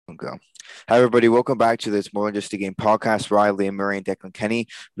go. Hi, everybody. Welcome back to this More Than Just a Game podcast. Riley and Murray and Declan Kenny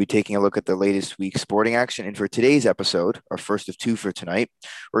will be taking a look at the latest week's sporting action. And for today's episode, our first of two for tonight,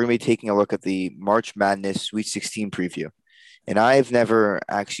 we're going to be taking a look at the March Madness Sweet 16 preview. And I've never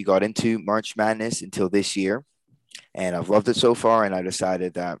actually got into March Madness until this year, and I've loved it so far. And I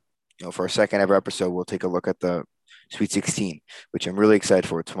decided that, for our second ever episode, we'll take a look at the Sweet 16, which I'm really excited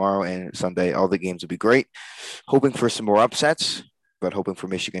for. Tomorrow and Sunday, all the games will be great. Hoping for some more upsets, but hoping for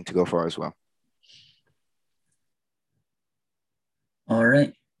Michigan to go far as well. All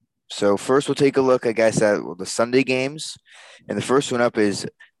right. So first, we'll take a look, I guess, at the Sunday games. And the first one up is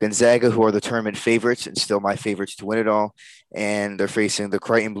Gonzaga, who are the tournament favorites and still my favorites to win it all. And they're facing the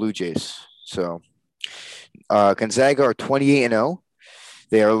Creighton Blue Jays. So Gonzaga are 28-0.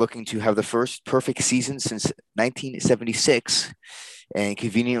 They are looking to have the first perfect season since 1976. And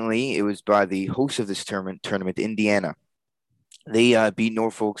conveniently, it was by the host of this tournament, Indiana. They beat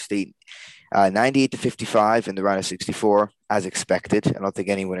Norfolk State 98-55 in the round of 64, as expected. I don't think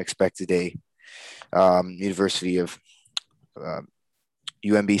anyone expected a University of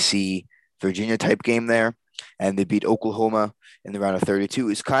UMBC Virginia type game there. And they beat Oklahoma in the round of 32. It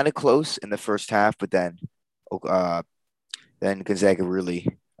was kind of close in the first half, but then Gonzaga really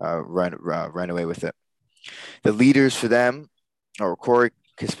ran away with it. The leaders for them are Corey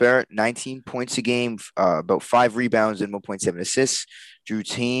Kispert, 19 points a game, about 5 rebounds and 1.7 assists. Drew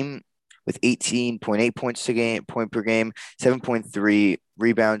Team with 18.8 point per game, 7.3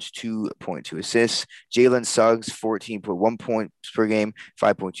 rebounds, 2.2 assists. Jalen Suggs, 14.1 points per game,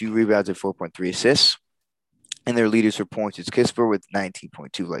 5.2 rebounds and 4.3 assists. And their leaders for points is Kispert with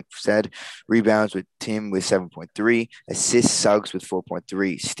 19.2, like I said. Rebounds with Tim with 7.3. Assists Suggs with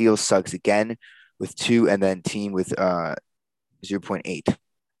 4.3. Steals Suggs again with 2. And then Team with 0.8.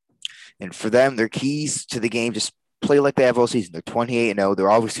 And for them, their keys to the game, just play like they have all season. They're 28-0. They're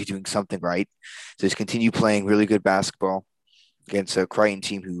obviously doing something right. So just continue playing really good basketball against a Creighton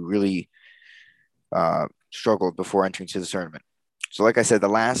team who really struggled before entering to the tournament. So like I said, the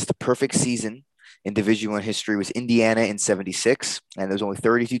last perfect season in Division I history was Indiana in 76, and there was only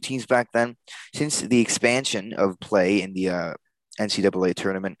 32 teams back then. Since the expansion of play in the NCAA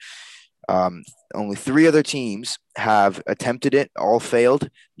tournament, only 3 other teams have attempted it, all failed.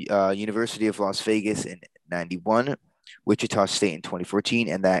 University of Las Vegas in 91, Wichita State in 2014,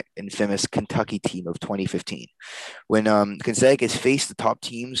 and that infamous Kentucky team of 2015. When Gonzaga has faced the top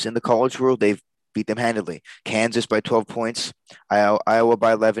teams in the college world, they've beat them handedly. Kansas by 12 points, Iowa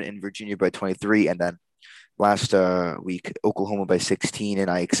by 11, and Virginia by 23. And then last week, Oklahoma by 16.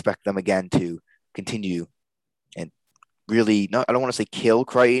 And I expect them again to continue and really, I don't want to say kill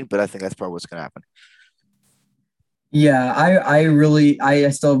Creighton, but I think that's probably what's going to happen. Yeah, I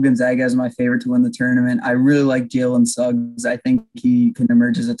still have Gonzaga as my favorite to win the tournament. I really like Jalen Suggs. I think he can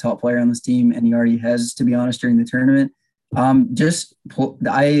emerge as a top player on this team, and he already has, to be honest, during the tournament. Like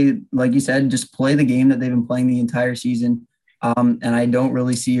you said, just play the game that they've been playing the entire season. And I don't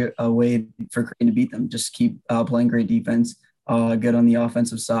really see a way for Creighton to beat them. Just keep playing great defense, good on the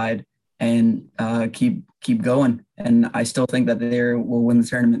offensive side, and keep going. And I still think that they will win the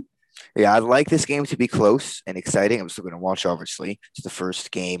tournament. Yeah, I'd like this game to be close and exciting. I'm still going to watch, obviously. It's the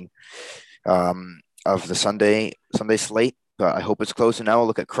first game of the Sunday slate, but I hope it's close. And now we'll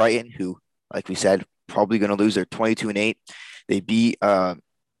look at Creighton, who, like we said, probably going to lose. They're 22-8. They beat UCSB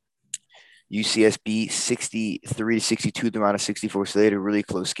 63-62 in the round of 64, so they had a really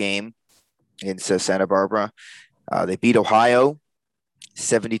close game against Santa Barbara. They beat Ohio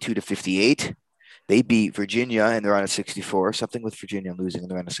 72-58. They beat Virginia in the round of 64. Something with Virginia losing in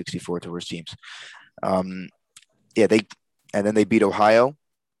the round of 64 to worse teams. And then they beat Ohio,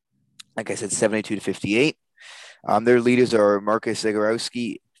 like I said, 72-58. Their leaders are Marcus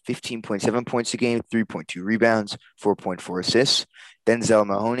Zagorowski, 15.7 points a game, 3.2 rebounds, 4.4 assists. Denzel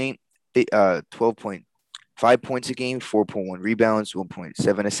Mahoney, 12.5 points a game, 4.1 rebounds,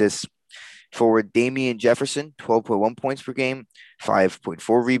 1.7 assists. Forward Damian Jefferson, 12.1 points per game,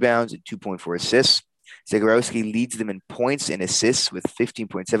 5.4 rebounds, and 2.4 assists. Zagorowski leads them in points and assists with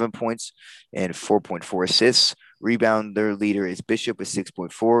 15.7 points and 4.4 assists. Rebound, their leader is Bishop with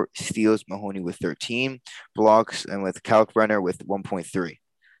 6.4, steals Mahoney with 13, blocks, and with Kalkbrenner with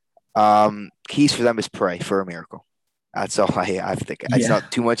 1.3. Keys for them is pray for a miracle. That's all I think. It's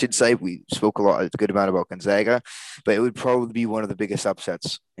not too much insight. We spoke a good amount about Gonzaga, but it would probably be one of the biggest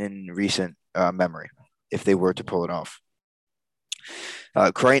upsets in recent memory if they were to pull it off.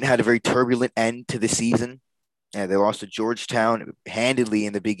 Creighton had a very turbulent end to the season. They lost to Georgetown handedly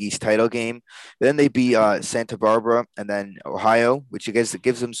in the Big East title game. Then they beat Santa Barbara and then Ohio, which I guess it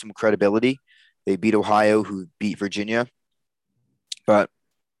gives them some credibility. They beat Ohio, who beat Virginia. But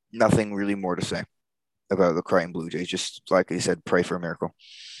nothing really more to say about the Creighton Blue Jays. Just like I said, pray for a miracle.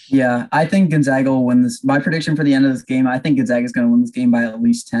 Yeah, I think Gonzaga will win this. My prediction for the end of this game, I think Gonzaga is going to win this game by at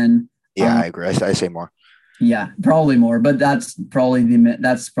least 10. Yeah, I agree. I say more. Yeah, probably more, but that's probably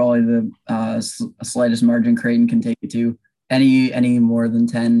the slightest margin Creighton can take it to. Any more than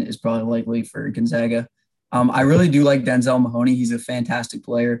 10 is probably likely for Gonzaga. I really do like Denzel Mahoney. He's a fantastic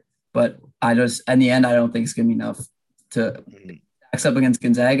player, but I just in the end I don't think it's gonna be enough to stack up against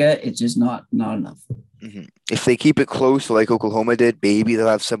Gonzaga. It's just not enough. Mm-hmm. If they keep it close, like Oklahoma did, maybe they'll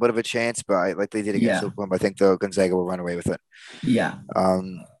have somewhat of a chance. But like they did against Oklahoma, I think the Gonzaga will run away with it. Yeah.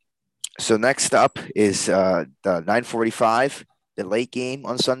 So next up is the 9:45, the late game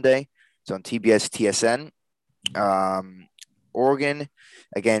on Sunday. It's on TBS TSN. Oregon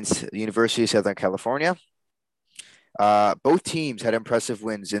against the University of Southern California. Both teams had impressive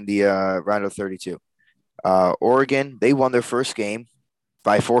wins in the round of 32. Oregon, they won their first game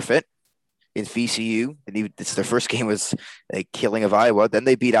by forfeit in VCU, and their first game was a killing of Iowa. Then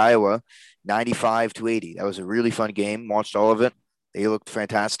they beat Iowa 95-80. That was a really fun game. Watched all of it. They looked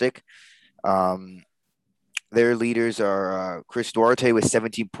fantastic. Their leaders are Chris Duarte with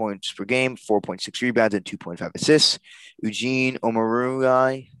 17 points per game, 4.6 rebounds, and 2.5 assists. Eugene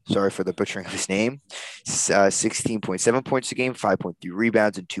Omoruyi, sorry for the butchering of his name, 16.7 points a game, 5.3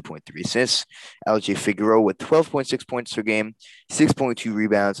 rebounds, and 2.3 assists. LJ Figueroa with 12.6 points per game, 6.2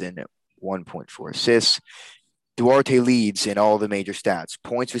 rebounds, and 1.4 assists. Duarte leads in all the major stats.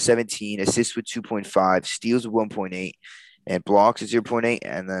 Points with 17, assists with 2.5, steals with 1.8, and blocks with 0.8,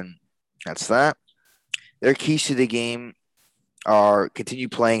 and then that's that. Their keys to the game are continue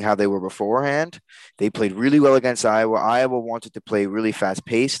playing how they were beforehand. They played really well against Iowa. Iowa wanted to play really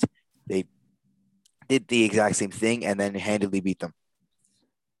fast-paced. They did the exact same thing and then handily beat them.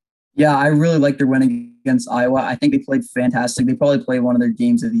 Yeah, I really like their win against Iowa. I think they played fantastic. They probably played one of their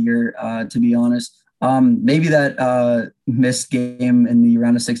games of the year, to be honest. Maybe that missed game in the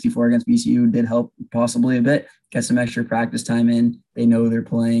round of 64 against VCU did help possibly a bit. Get some extra practice time in. They know they're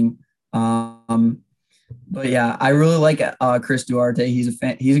playing. But yeah, I really like Chris Duarte. He's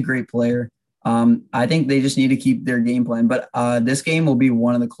a great player. I think they just need to keep their game plan. But this game will be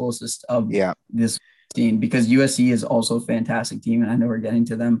one of the closest of this team because USC is also a fantastic team, and I know we're getting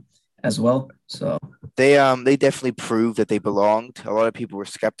to them as well. So they definitely proved that they belonged. A lot of people were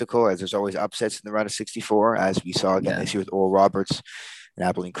skeptical, as there's always upsets in the round of 64, as we saw again this year with Oral Roberts and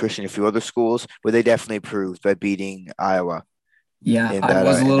Abilene Christian, a few other schools. But they definitely proved by beating Iowa. Yeah, I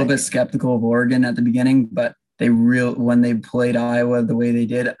was a little bit skeptical of Oregon at the beginning, but when they played Iowa the way they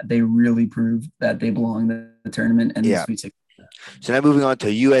did, they really proved that they belong in the tournament and the Sweet 16. So now moving on to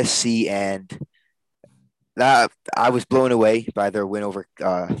USC, and that I was blown away by their win over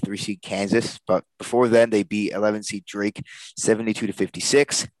 3-seed Kansas. But before then, they beat 11-seed Drake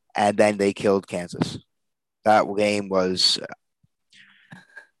 72-56, and then they killed Kansas. That game was.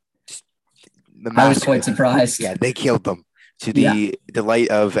 I was quite surprised. Yeah, they killed them to the delight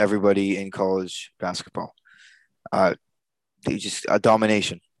of everybody in college basketball. They just a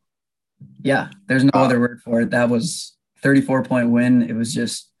domination. Yeah, there's no other word for it. That was 34-point win. It was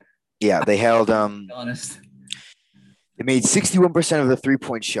just they held honest. They made 61% of the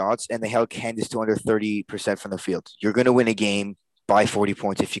 3-point shots, and they held Kansas to under 30% from the field. You're going to win a game by 40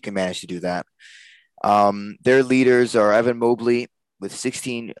 points if you can manage to do that. Their leaders are Evan Mobley with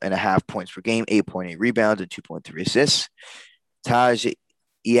 16.5 points per game, 8.8 rebounds, and 2.3 assists. Taj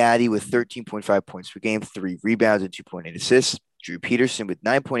Iadi with 13.5 points per game, 3 rebounds, and 2.8 assists. Drew Peterson with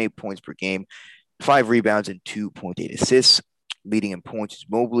 9.8 points per game, 5 rebounds, and 2.8 assists. Leading in points is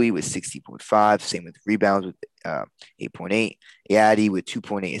Mobley with 60.5, same with rebounds with 8.8. Iadi with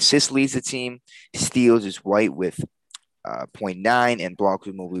 2.8 assists leads the team. Steals is White with 0.9, and blocks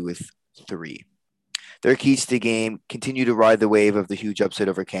with Mobley with 3. Their keys to the game continue to ride the wave of the huge upset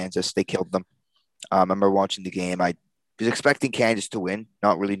over Kansas. They killed them. I remember watching the game. I was expecting Kansas to win,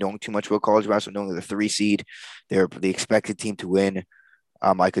 not really knowing too much about college basketball, knowing they're the 3-seed. They're the expected team to win.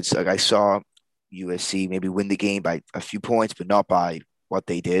 I saw USC maybe win the game by a few points, but not by what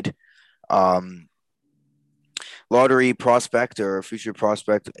they did. Lottery prospect or future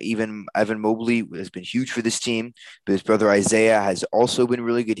prospect, even Evan Mobley has been huge for this team. But his brother Isaiah has also been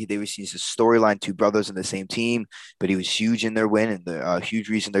really good. They received a storyline, 2 brothers in the same team, but he was huge in their win and the huge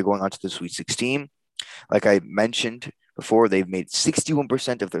reason they're going on to the Sweet 16. Like I mentioned before, they've made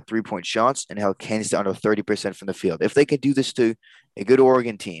 61% of their 3-point shots and held Kansas to under 30% from the field. If they can do this to a good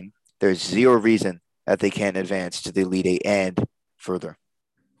Oregon team, there's zero reason that they can't advance to the Elite Eight and further.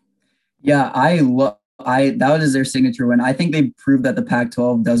 Yeah, that was their signature win. I think they proved that the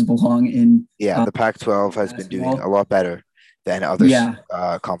Pac-12 does belong in. Yeah, the Pac-12 has been doing a lot better than other Yeah,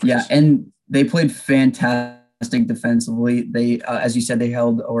 yeah, conferences. and they played fantastic defensively. They, as you said, they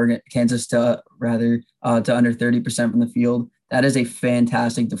held Kansas to rather to under 30% from the field. That is a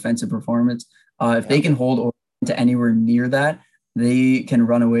fantastic defensive performance. If Yeah. they can hold Oregon to anywhere near that, they can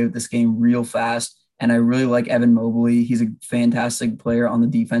run away with this game real fast. And I really like Evan Mobley. He's a fantastic player on the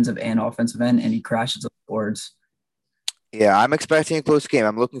defensive and offensive end, and he crashes the boards. Yeah, I'm expecting a close game.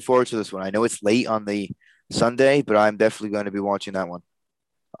 I'm looking forward to this one. I know it's late on the Sunday, but I'm definitely going to be watching that one.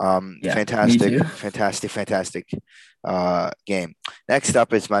 Yeah, me Fantastic, too. fantastic game. Next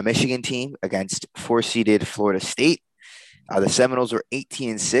up is my Michigan team against four-seeded Florida State. The Seminoles are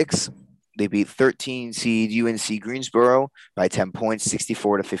 18-6. They beat 13 seed UNC Greensboro by 10 points,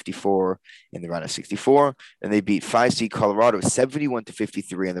 64 to 54 in the round of 64. And they beat 5 seed Colorado 71 to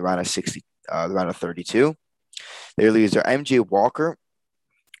 53 in the round of 32. Their leaders are MJ Walker,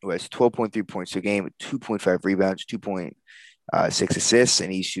 who has 12.3 points per game, 2.5 rebounds, 2.6 assists,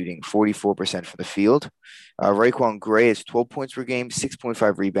 and he's shooting 44% from the field. Raekwon Gray has 12 points per game,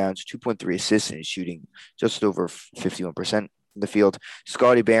 6.5 rebounds, 2.3 assists, and he's shooting just over 51% from the field.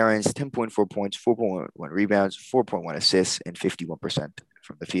 Scotty Barron's 10.4 points, 4.1 rebounds, 4.1 assists, and 51%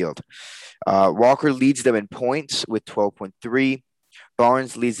 from the field. Walker leads them in points with 12.3.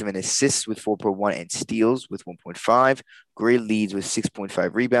 Barnes leads them in assists with 4.1 and steals with 1.5. Gray leads with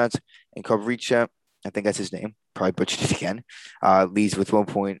 6.5 rebounds. And Kovricha, I think that's his name, probably butchered it again, leads with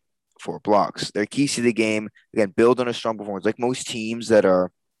 1.4 blocks. Their keys to the game, again, build on a strong performance. Like most teams that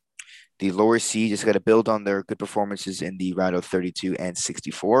are the lower seed, just got to build on their good performances in the round of 32 and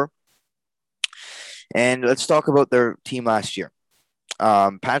 64. And let's talk about their team last year.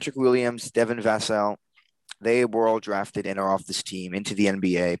 Patrick Williams, Devin Vassell, they were all drafted and are off this team into the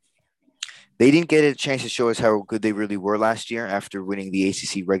NBA. They didn't get a chance to show us how good they really were last year after winning the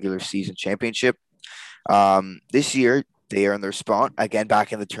ACC regular season championship. This year, they are in their spot again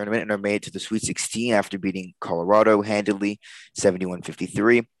back in the tournament and are made to the Sweet 16 after beating Colorado handily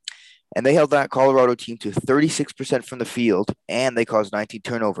 71-53. And they held that Colorado team to 36% from the field, and they caused 19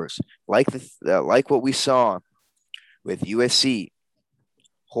 turnovers. Like what we saw with USC,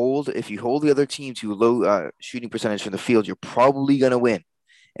 if you hold the other team to low shooting percentage from the field, you're probably going to win.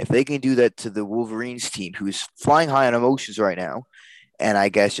 If they can do that to the Wolverines team, who's flying high on emotions right now, and I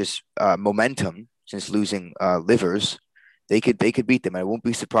guess just momentum since losing Livers, they could beat them. I won't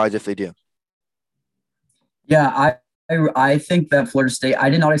be surprised if they do. Yeah, I think that Florida State. I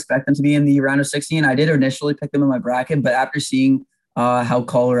did not expect them to be in the round of 16. I did initially pick them in my bracket, but after seeing how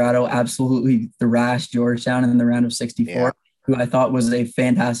Colorado absolutely thrashed Georgetown in the round of Yeah, 64, who I thought was a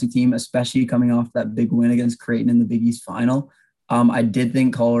fantastic team, especially coming off that big win against Creighton in the Big East final. I did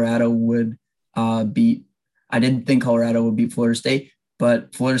think Colorado would beat. I did think Colorado would beat Florida State,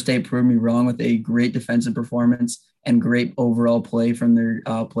 but Florida State proved me wrong with a great defensive performance and great overall play from their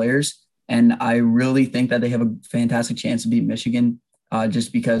players. And I really think that they have a fantastic chance to beat Michigan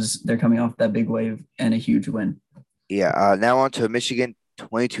just because they're coming off that big wave and a huge win. yeah. Now on to Michigan,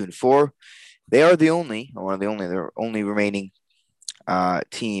 22-4. They are the only, or one of the only, their only remaining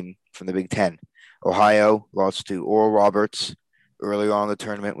team from the Big Ten. Ohio lost to Oral Roberts earlier on in the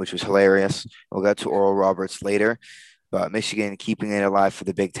tournament, which was hilarious. We'll get to Oral Roberts later, but Michigan keeping it alive for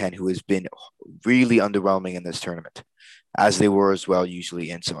the Big Ten, who has been really underwhelming in this tournament, as they were as well, usually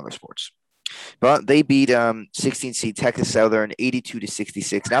in some other sports. But they beat 16 seed Texas Southern 82 to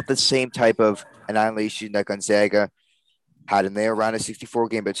 66. Not the same type of annihilation that Gonzaga had in their round of 64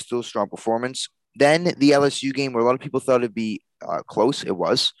 game, but still strong performance. Then the LSU game, where a lot of people thought it'd be close, it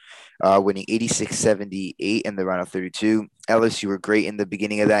was, winning 86-78 in the round of 32. LSU were great in the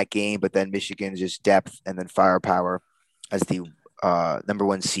beginning of that game, but then Michigan's just depth and then firepower as the number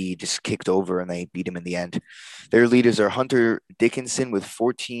one seed just kicked over and they beat him in the end. Their leaders are Hunter Dickinson with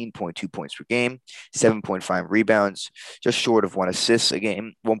 14.2 points per game, 7.5 rebounds, just short of one assist a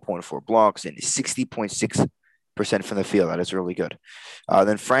game, 1.4 blocks, and 60.6% from the field. That is really good.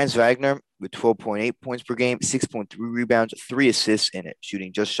 Then Franz Wagner with 12.8 points per game, 6.3 rebounds, 3 assists in it,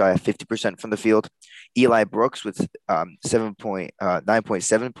 shooting just shy of 50% from the field. Eli Brooks with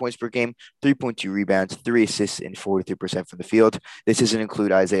 9.7 points per game, 3.2 rebounds, 3 assists, and 43% from the field. This doesn't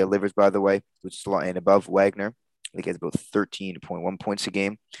include Isaiah Livers, by the way, which is slightly above Wagner. He gets about 13.1 points a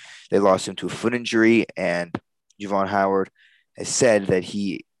game. They lost him to a foot injury, and Javon Howard has said that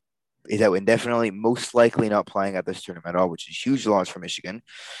he is out indefinitely, most likely not playing at this tournament at all, which is a huge loss for Michigan.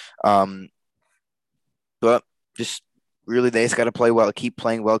 But just really, they just got to play well, keep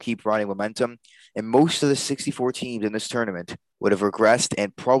playing well, keep riding momentum. And most of the 64 teams in this tournament would have regressed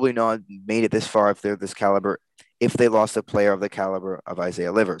and probably not made it this far if they're this caliber, if they lost a player of the caliber of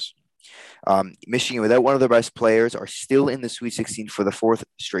Isaiah Livers. Michigan, without one of their best players, are still in the Sweet 16 for the fourth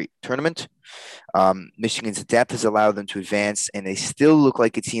straight tournament. Michigan's depth has allowed them to advance, and they still look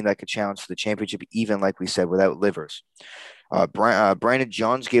like a team that could challenge for the championship, even like we said, without Livers. Brandon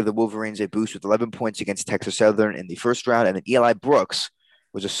Johns gave the Wolverines a boost with 11 points against Texas Southern in the first round, and then Eli Brooks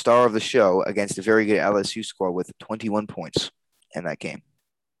was a star of the show against a very good LSU squad with 21 points in that game.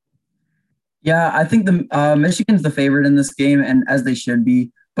 Yeah, I think the Michigan's the favorite in this game, and as they should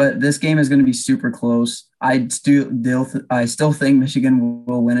be. But this game is going to be super close. I still think Michigan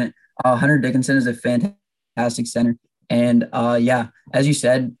will win it. Hunter Dickinson is a fantastic center, and yeah, as you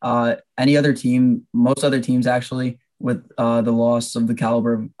said, any other team, most other teams actually, with the loss of the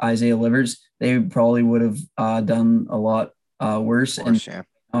caliber of Isaiah Livers, they probably would have done a lot worse and Yeah.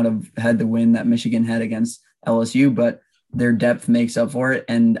 not have had the win that Michigan had against LSU. But their depth makes up for it,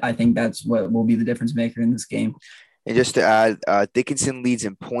 and I think that's what will be the difference maker in this game. And just to add, Dickinson leads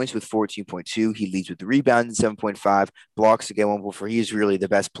in points with 14.2. He leads with the rebounds in 7.5. Blocks again 1.4. He is really the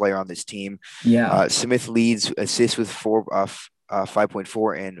best player on this team. Yeah. Smith leads assists with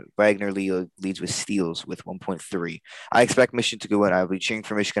 5.4, and Wagner leads with steals with 1.3. I expect Michigan to go in. I'll be cheering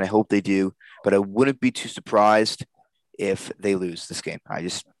for Michigan. I hope they do, but I wouldn't be too surprised if they lose this game.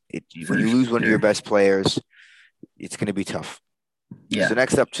 When you lose one of your best players, it's going to be tough. Yeah. So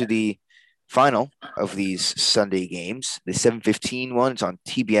next up to the final of these Sunday games, the 7:15 one. It's on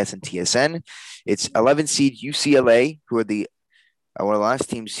TBS and TSN. It's 11 seed UCLA, who are one of the last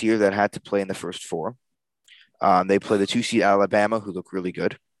teams here that had to play in the first four. They play the 2 seed Alabama, who look really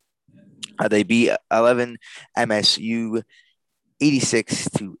good. They beat 11 MSU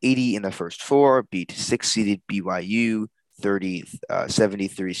 86-80 in the first four, beat 6 seeded BYU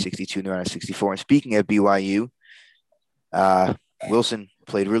 73-62 in the round of 64. And speaking of BYU, Wilson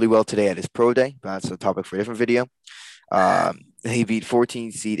played really well today at his pro day, but that's a topic for a different video. He beat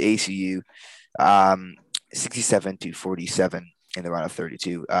 14 seed ACU 67-47 in the round of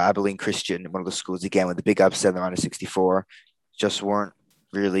 32. Abilene Christian, one of the schools, again, with the big upset in the round of 64, just weren't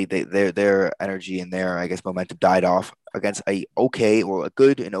really, their energy and their, I guess, momentum died off against a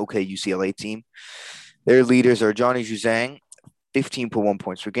good and okay UCLA team. Their leaders are Johnny Juzang, 15.1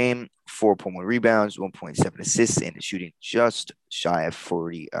 points per game, 4.1 rebounds, 1.7 assists, and is shooting just shy of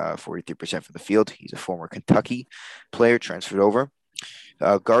 43% from the field. He's a former Kentucky player transferred over.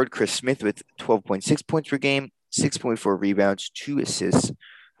 Guard Chris Smith with 12.6 points per game, 6.4 rebounds, 2 assists,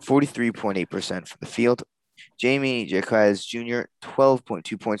 43.8% from the field. Jamie Jaquez Jr.,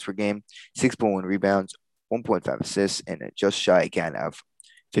 12.2 points per game, 6.1 rebounds, 1.5 assists, and just shy again of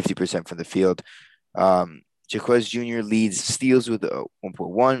 50% from the field. Jaquez Jr. leads steals with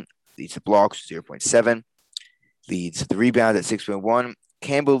 1.1, leads the blocks 0.7, leads the rebound at 6.1.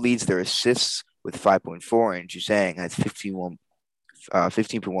 Campbell leads their assists with 5.4, and Juzang has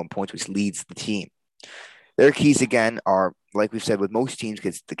 15.1 points, which leads the team. Their keys, again, are, like we've said with most teams,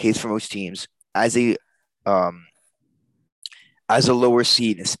 because the case for most teams, as a lower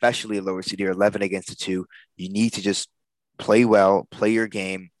seed, especially a lower seed, you're 11 against the 2, you need to just play well, play your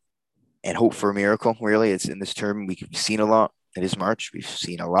game, and hope for a miracle. Really, it's in this term we've seen a lot. It is March. We've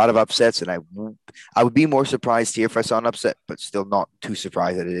seen a lot of upsets, and I would be more surprised here if I saw an upset, but still not too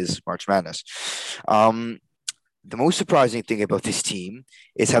surprised that it is March Madness. The most surprising thing about this team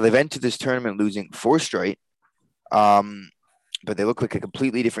is how they've entered this tournament losing 4 straight, but they look like a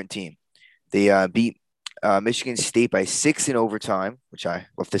completely different team. They beat Michigan State by 6 in overtime, which I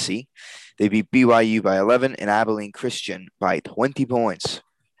love to see. They beat BYU by 11 and Abilene Christian by 20 points.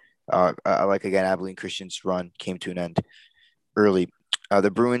 Abilene Christian's run came to an end early. The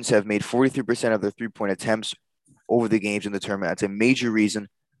Bruins have made 43% of their 3-point attempts over the games in the tournament. That's a major reason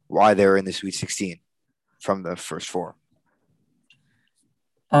why they're in the Sweet 16 from the first 4.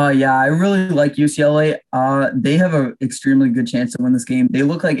 Yeah, I really like UCLA. They have an extremely good chance to win this game. They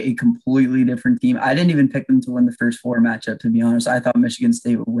look like a completely different team. I didn't even pick them to win the first 4 matchup, to be honest. I thought Michigan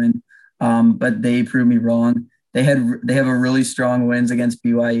State would win, but they proved me wrong. They have a really strong wins against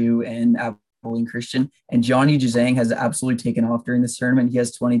BYU and Abilene Christian, and Johnny Juzang has absolutely taken off during this tournament. He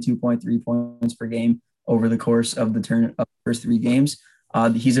has 22.3 points per game over the course of the first 3 games.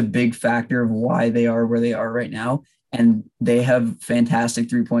 He's a big factor of why they are where they are right now, and they have fantastic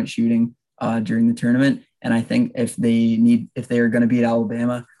 3-point shooting during the tournament. And I think if they are going to beat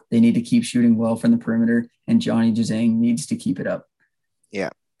Alabama, they need to keep shooting well from the perimeter, and Johnny Juzang needs to keep it up. Yeah.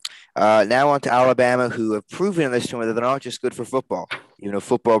 Now on to Alabama, who have proven in this tournament that they're not just good for football. You know,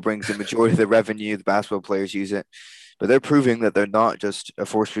 football brings the majority of the revenue. The basketball players use it. But they're proving that they're not just a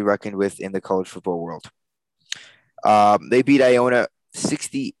force to be reckoned with in the college football world. They beat Iona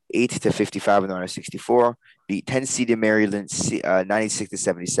 68-55 in the round of 64, beat 10 seeded Maryland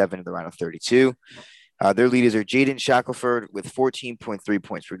 96-77 in the round of 32. Their leaders are Jaden Shackelford with 14.3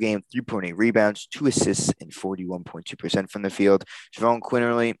 points per game, 3.8 rebounds, 2 assists, and 41.2% from the field. Javon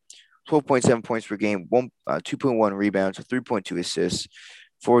Quinterly, 12.7 points per game, 2.1 rebounds, 3.2 assists,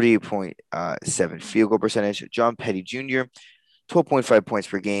 48.7 field goal percentage. John Petty Jr., 12.5 points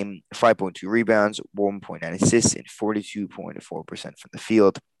per game, 5.2 rebounds, 1.9 assists, and 42.4% from the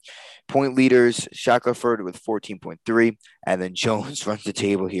field. Point leaders, Shackelford with 14.3, and then Jones runs the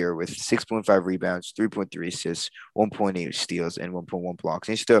table here with 6.5 rebounds, 3.3 assists, 1.8 steals, and 1.1 blocks.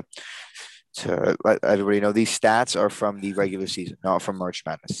 And just to let everybody know, these stats are from the regular season, not from March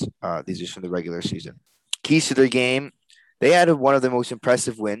Madness. These are from the regular season. Keys to their game, they had one of the most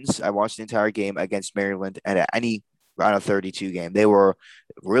impressive wins. I watched the entire game against Maryland, and at any round of 32 game, they were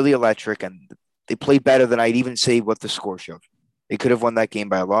really electric, and they played better than I'd even say what the score showed. They could have won that game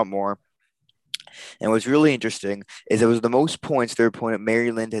by a lot more. And what's really interesting is it was the most points their opponent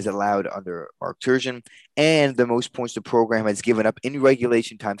Maryland has allowed under Mark Turgeon, and the most points the program has given up in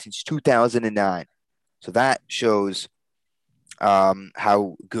regulation time since 2009. So that shows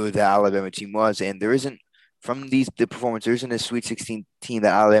how good the Alabama team was. And there isn't, from the performance, there isn't a Sweet 16 team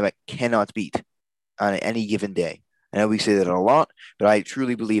that Alabama cannot beat on any given day. I know we say that a lot, but I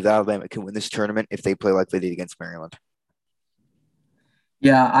truly believe that Alabama can win this tournament if they play like they did against Maryland.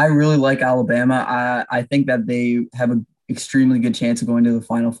 Yeah, I really like Alabama. I think that they have an extremely good chance of going to the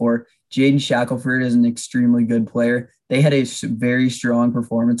Final Four. Jaden Shackelford is an extremely good player. They had a very strong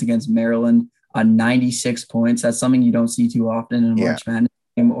performance against Maryland, 96 points. That's something you don't see too often in a March Madness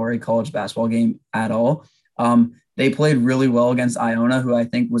game or a college basketball game at all. They played really well against Iona, who I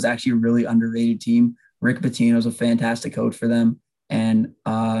think was actually a really underrated team. Rick Pitino is a fantastic coach for them, and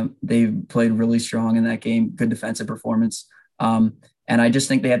they played really strong in that game. Good defensive performance. And I just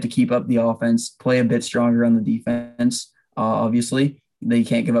think they have to keep up the offense, play a bit stronger on the defense. Obviously, they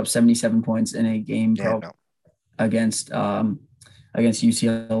can't give up 77 points in a game against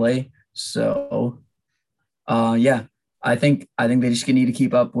UCLA. So, I think they just need to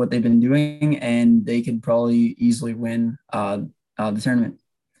keep up what they've been doing, and they could probably easily win the tournament.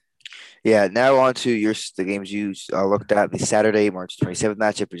 Yeah, now on to the games you looked at. The Saturday, March 27th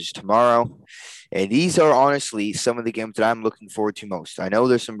matchup is tomorrow. And these are honestly some of the games that I'm looking forward to most. I know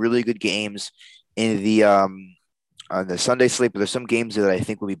there's some really good games in the on the Sunday slate, but there's some games that I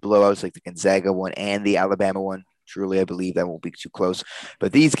think will be blowouts, like the Gonzaga one and the Alabama one. Truly, I believe that won't be too close.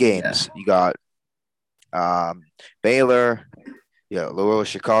 But these games, you got Baylor, Loyola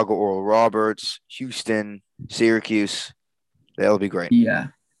Chicago, Oral Roberts, Houston, Syracuse. That'll be great. Yeah.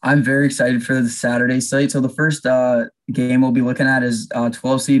 I'm very excited for the Saturday slate. So the first game we'll be looking at is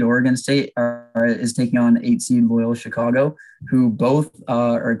 12 seed Oregon State is taking on 8 seed Loyola Chicago, who both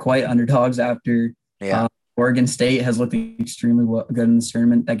are quite underdogs after Oregon State has looked extremely good in this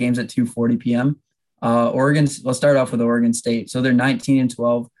tournament. That game's at 2:40 p.m. Let's start off with Oregon State. So they're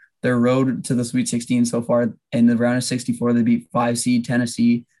 19-12. Their road to the Sweet 16 so far in the round of 64, they beat 5 seed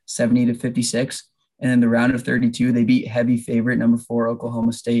Tennessee 70-56. And in the round of 32, they beat heavy favorite number 4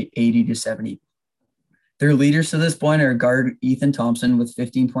 Oklahoma State 80-70. Their leaders to this point are guard Ethan Thompson with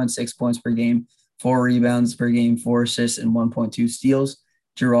 15.6 points per game, 4 rebounds per game, 4 assists, and 1.2 steals.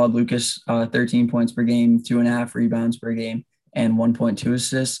 Gerard Lucas, 13 points per game, 2.5 rebounds per game, and 1.2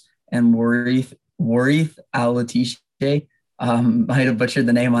 assists. And Warith Alatishe, might have butchered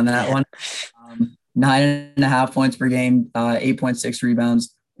the name on that one. 9.5 points per game, 8.6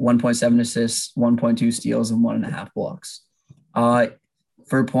 rebounds, 1.7 assists, 1.2 steals, and 1.5 blocks.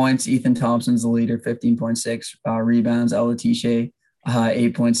 For points, Ethan Thompson's the leader, 15.6 rebounds. Alatishe,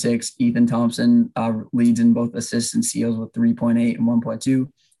 8.6. Ethan Thompson leads in both assists and steals with 3.8 and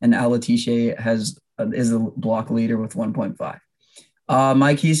 1.2. And Alatishe is a block leader with 1.5.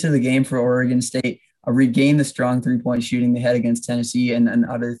 My keys to the game for Oregon State: regain the strong three-point shooting they had against Tennessee and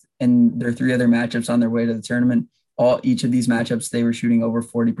their 3 other matchups on their way to the tournament. Each of these matchups, they were shooting over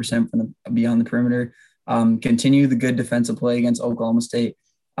 40% from beyond the perimeter. Continue the good defensive play against Oklahoma State.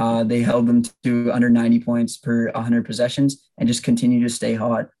 They held them to under 90 points per 100 possessions and just continue to stay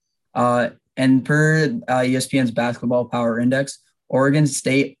hot. And per ESPN's Basketball Power Index, Oregon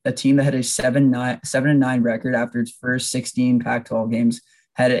State, a team that had a 7-9 record after its first 16 Pac-12 games,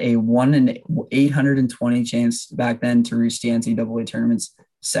 had a 1 in 820 chance back then to reach the NCAA tournament's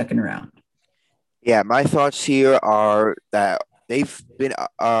second round. Yeah, my thoughts here are that they've been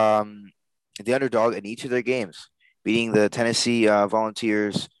the underdog in each of their games, beating the Tennessee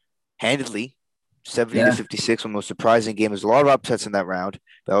Volunteers handedly, 70-56. One of the most surprising game. There's a lot of upsets in that round.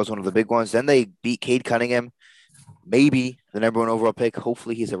 That was one of the big ones. Then they beat Cade Cunningham, maybe the number 1 overall pick.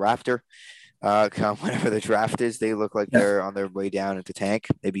 Hopefully he's a Raptor. Come whenever the draft is, they look like Yeah. they're on their way down into tank.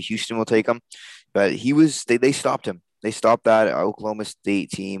 Maybe Houston will take him, but they stopped him. They stopped that Oklahoma State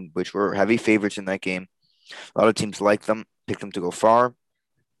team, which were heavy favorites in that game. A lot of teams liked them, picked them to go far,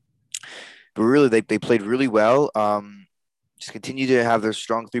 but really they played really well. Just continue to have their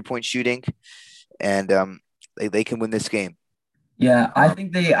strong 3-point shooting, and they can win this game. Yeah, Um,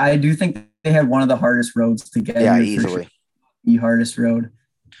 I do think they had one of the hardest roads to get yeah, into for sure. easily. The hardest road.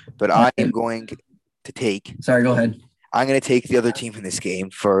 But Uh, I am going to take. sorry, go ahead. I'm going to take the other team in this game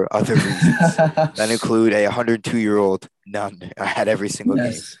for other reasons that include a 102-year-old nun at every single game.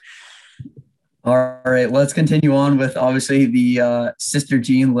 Yes. All right, let's continue on with obviously the Sister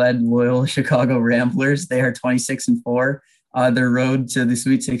Jean led Loyal Chicago Ramblers. They are 26-4. Their road to the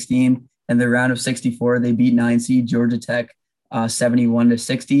Sweet 16 and the round of 64, they beat 9 seed Georgia Tech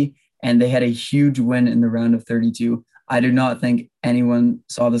 71-60, and they had a huge win in the round of 32. I do not think anyone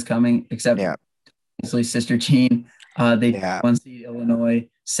saw this coming except Yeah, obviously Sister Jean. They yeah. one seed Illinois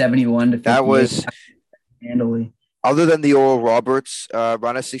 71-58 That was handily. other than the Oral Roberts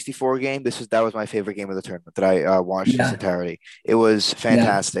run of 64 game. That was my favorite game of the tournament that I watched this Yeah, entirety. It was yeah,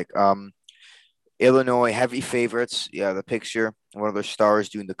 fantastic. Illinois heavy favorites. Yeah, the picture one of their stars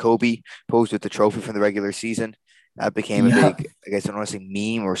doing the Kobe posed with the trophy from the regular season. That became a yeah. big, I guess I don't want to say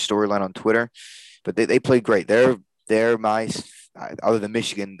meme or storyline on Twitter, but they played great. They're my other than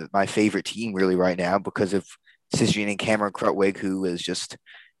Michigan, my favorite team really right now because of Cistrian and Cameron Krutwig, who is just.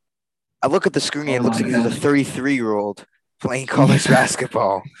 I look at the screen and Oh it looks my like he's a God. 33-year-old playing college Yeah.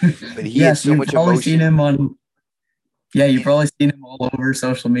 basketball, but he had Yes, so you've much probably seen emotion. him on. Yeah, you've probably seen him all over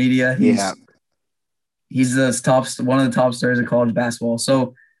social media. Yeah, He's the one of the top stars of college basketball.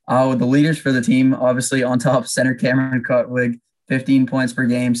 So, the leaders for the team, obviously on top, center Cameron Cutwig, 15 points per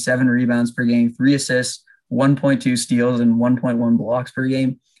game, 7 rebounds per game, 3 assists, 1.2 steals, and 1.1 blocks per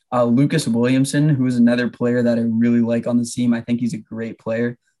game. Lucas Williamson, who is another player that I really like on the team. I think he's a great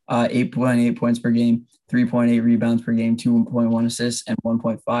player. 8.8 points per game, 3.8 rebounds per game, 2.1 assists, and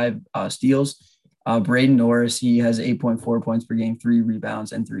 1.5 steals. Braden Norris, he has 8.4 points per game, 3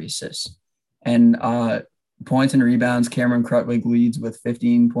 rebounds, and 3 assists. And points and rebounds, Cameron Krutwig leads with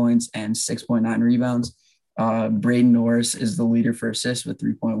 15 points and 6.9 rebounds. Braden Norris is the leader for assists with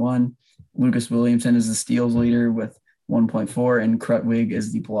 3.1. Lucas Williamson is the steals leader with 1.4, and Krutwig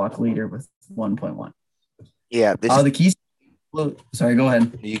is the block leader with 1.1. yeah. This is The keys. Sorry, go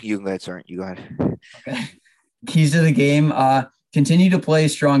ahead. you can go ahead, sorry. You go ahead. Okay. Keys to the game. Continue to play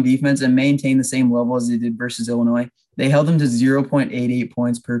strong defense and maintain the same level as they did versus Illinois. They held them to 0.88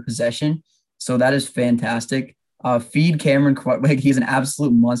 points per possession. So that is fantastic. Feed Cameron Krutwig. He's an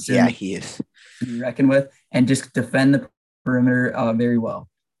absolute monster. Yeah, he is. To be reckoned with, and just defend the perimeter very well.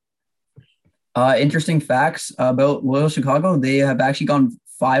 Interesting facts about Loyal Chicago. They have actually gone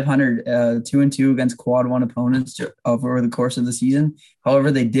 500, 2-2 against quad one opponents over the course of the season. However,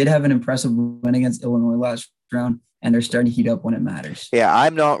 they did have an impressive win against Illinois last round, and they're starting to heat up when it matters. Yeah,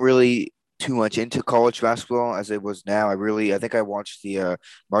 I'm not really too much into college basketball as it was now. I think I watched the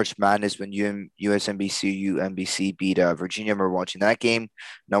March Madness when USMBC, UMBC beat Virginia. I remember watching that game,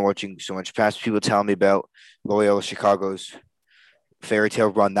 not watching so much past. People telling me about Loyola Chicago's fairy tale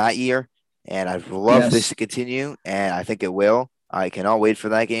run that year, and I'd love this to continue, and I think it will. I cannot wait for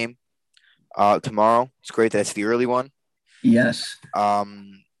that game tomorrow. It's great that it's the early one. Yes.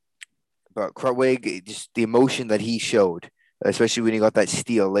 But Krutwig, just the emotion that he showed, especially when he got that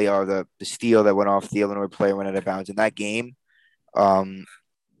steal, the steal that went off the Illinois player went out of bounds in that game.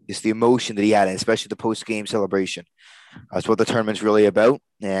 Just the emotion that he had, and especially the post-game celebration. That's what the tournament's really about,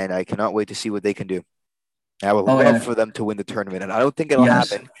 and I cannot wait to see what they can do. I would love for them to win the tournament, and I don't think it'll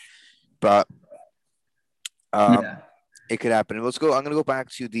happen, but it could happen. And let's go. I'm going to go back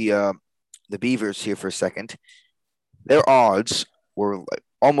to the Beavers here for a second. Their odds were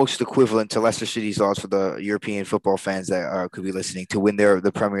almost equivalent to Leicester City's odds for the European football fans that could be listening to win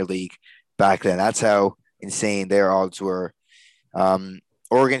the Premier League back then. That's how insane their odds were.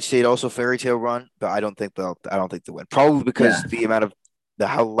 Oregon State also fairy tale run, but I don't think they'll win. Probably because the amount of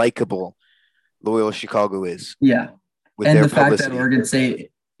how likable Loyola Chicago is. Yeah. With and their the fact publicity. that Oregon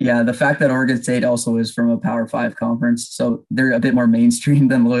State, the fact that Oregon State also is from a Power 5 conference, so they're a bit more mainstream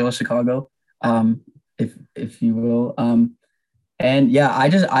than Loyola Chicago, if you will. And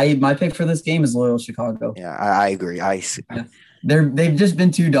my pick for this game is Loyola Chicago. Yeah, I agree. They've just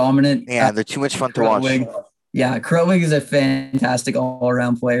been too dominant. Yeah, they're too much fun to watch. Yeah, Krutwig is a fantastic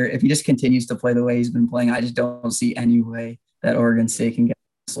all-around player. If he just continues to play the way he's been playing, I just don't see any way that Oregon State can get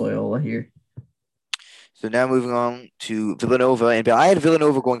Loyola here. So now moving on to Villanova, and I had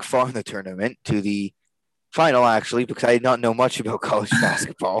Villanova going far in the tournament to the final actually, because I did not know much about college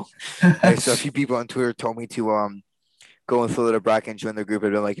basketball. I saw a few people on Twitter told me to go and fill out a bracket and join the group.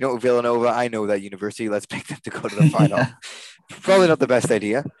 I'd been like, Villanova, I know that university. Let's pick them to go to the final. Probably not the best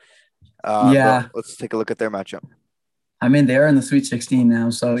idea. But Yeah, let's take a look at their matchup. I mean they are in the Sweet 16 now,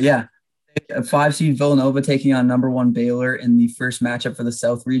 so yeah. A 5 seed Villanova taking on number 1 Baylor in the first matchup for the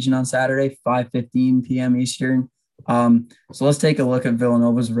South region on Saturday, 5:15 p.m. Eastern. So let's take a look at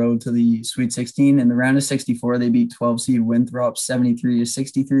Villanova's road to the Sweet 16. In the round of 64, they beat 12 seed Winthrop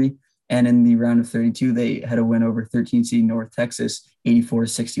 73-63. And in the round of 32, they had a win over 13 seed North Texas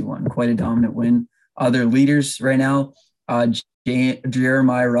 84-61. Quite a dominant win. Their leaders right now,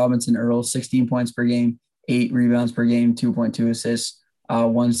 Jeremiah Robinson Earl, 16 points per game, 8 rebounds per game, 2.2 assists,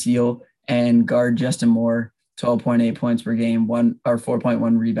 1 steal, and guard Justin Moore, 12.8 points per game,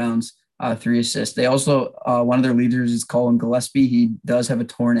 4.1 rebounds, 3 assists. They also, one of their leaders is Colin Gillespie. He does have a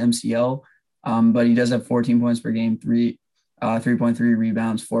torn MCL, but he does have 14 points per game, 3.3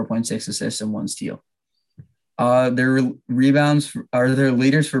 rebounds, 4.6 assists, and 1 steal. Their rebounds are their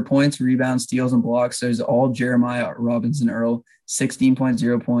leaders for points, rebounds, steals, and blocks. So it's all Jeremiah Robinson Earl,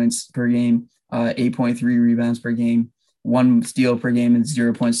 16.0 points per game, 8.3 rebounds per game, 1 steal per game, and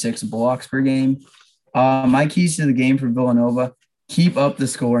 0.6 blocks per game. My keys to the game for Villanova: keep up the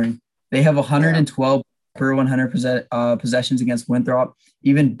scoring. They have 112 per 100 possessions against Winthrop.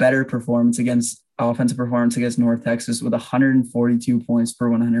 Even better offensive performance against North Texas with 142 points per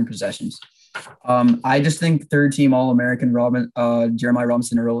 100 possessions. I just think third team All-American Jeremiah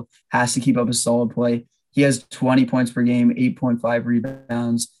Robinson Earl has to keep up his solid play. He has 20 points per game, 8.5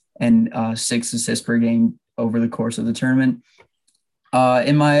 rebounds, and 6 assists per game over the course of the tournament. I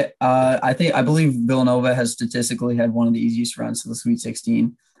believe Villanova has statistically had one of the easiest runs to the Sweet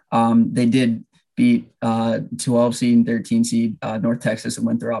 16. They did beat 12 seed and 13 seed North Texas and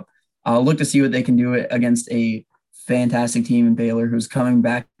Winthrop. Look to see what they can do against a fantastic team in Baylor who's coming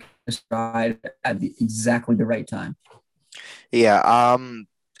back stride at exactly the right time. Yeah.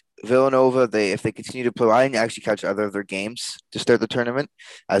 Villanova, if they continue to play, I didn't actually catch other of their games to start the tournament,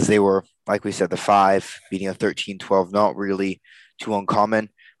 as they were, like we said, the 5 beating a 13-12, not really too uncommon.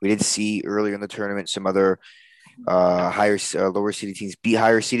 We did see earlier in the tournament some other lower seeded teams beat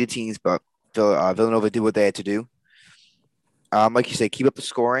higher seeded teams, but Villanova did what they had to do. Like you say, keep up the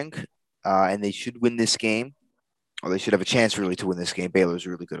scoring, and they should win this game, or they should have a chance really to win this game. Baylor's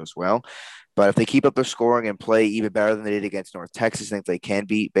really good as well. But if they keep up their scoring and play even better than they did against North Texas, I think they can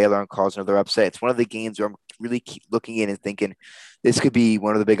beat Baylor and cause another upset. It's one of the games where I'm really keep looking in and thinking this could be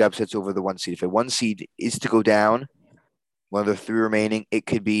one of the big upsets over the 1 seed. If a 1 seed is to go down, one of the 3 remaining, it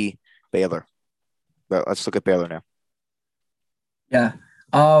could be Baylor. But let's look at Baylor now. Yeah.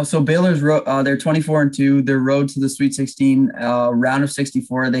 So Baylor's they're 24-2. Their road to the Sweet 16, round of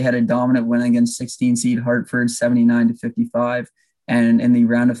 64, they had a dominant win against 16 seed Hartford, 79-55. And in the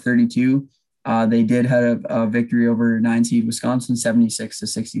round of 32, they did have a victory over 9 seed Wisconsin,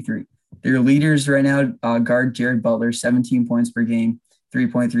 76-63. Their leaders right now, guard Jared Butler, 17 points per game,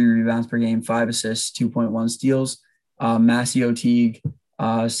 3.3 rebounds per game, 5 assists, 2.1 steals. Masio Teague,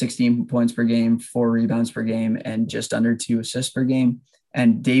 16 points per game, 4 rebounds per game, and just under 2 assists per game.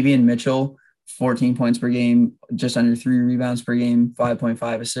 And Davian Mitchell, 14 points per game, just under 3 rebounds per game,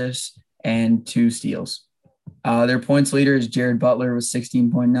 5.5 assists, and 2 steals. Their points leader is Jared Butler with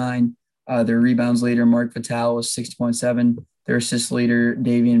 16.9. Their rebounds leader, Mark Vital, was 6.7. Their assist leader,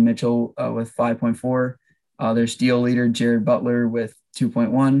 Davian Mitchell, with 5.4. Their steal leader, Jared Butler, with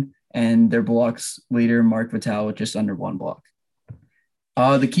 2.1. And their blocks leader, Mark Vital, with just under 1 block.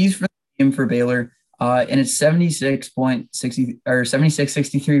 The keys for the game for Baylor, in its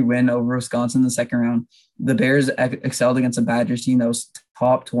 76-63 win over Wisconsin in the second round, the Bears excelled against a Badgers team that was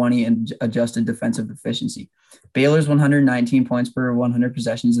top 20 in adjusted defensive efficiency. Baylor's 119 points per 100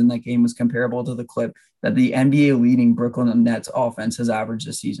 possessions in that game was comparable to the clip that the NBA leading Brooklyn Nets offense has averaged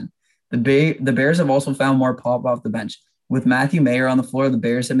this season. The Bears have also found more pop off the bench. With Matthew Mayer on the floor, the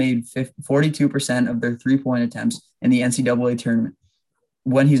Bears have made 42% of their 3-point attempts in the NCAA tournament.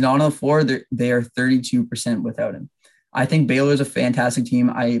 When he's not on the floor, they are 32% without him. I think Baylor is a fantastic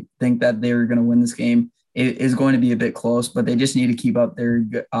team. I think that they're going to win this game. It is going to be a bit close, but they just need to keep up their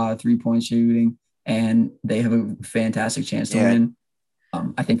 3-point shooting, and they have a fantastic chance to win.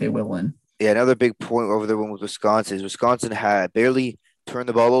 I think they will win. Yeah, another big point over the win with Wisconsin is Wisconsin had barely turned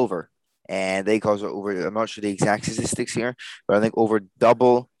the ball over, and they caused over, I'm not sure the exact statistics here, but I think over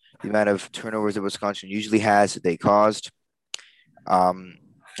double the amount of turnovers that Wisconsin usually has that they caused.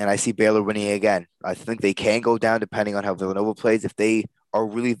 And I see Baylor winning again. I think they can go down depending on how Villanova plays. If they are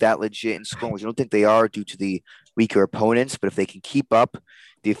really that legit in scoring, which I don't think they are due to the weaker opponents, but if they can keep up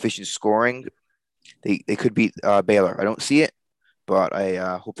the efficient scoring, They could beat Baylor. I don't see it, but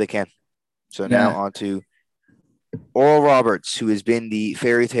I hope they can. So now Yeah. on to Oral Roberts, who has been the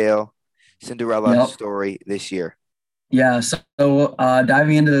fairy tale Cinderella Yep. story this year. Yeah,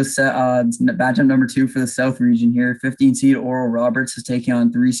 diving into the matchup number 2 for the South region here, 15 seed Oral Roberts is taking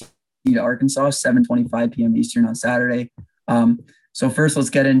on 3 seed Arkansas, 7:25 p.m. Eastern on Saturday. So first, let's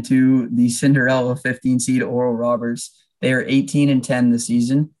get into the Cinderella 15 seed Oral Roberts. They are 18-10 this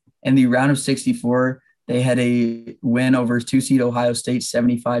season. In the round of 64, they had a win over 2 seed Ohio State,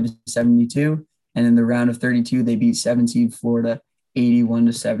 75-72, and in the round of 32, they beat 7 seed Florida,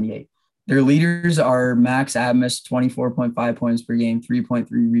 81-78. Their leaders are Max Abmas, 24.5 points per game, 3.3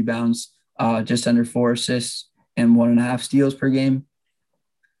 rebounds, just under 4 assists, and 1.5 steals per game.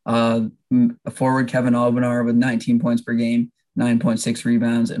 Forward Kevin Albanar with 19 points per game, 9.6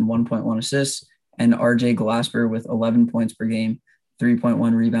 rebounds, and 1.1 assists. And RJ Glasper with 11 points per game,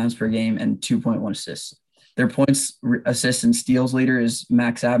 3.1 rebounds per game, and 2.1 assists. Their points, assists, and steals leader is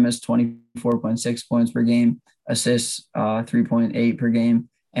Max Abmas, 24.6 points per game, assists 3.8 per game,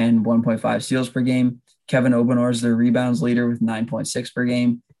 and 1.5 steals per game. Kevin Obanor is their rebounds leader with 9.6 per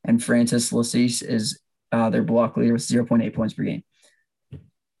game, and Francis Lassise is their block leader with 0.8 points per game.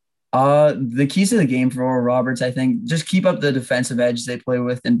 The keys to the game for Oral Roberts, I think, just keep up the defensive edge they play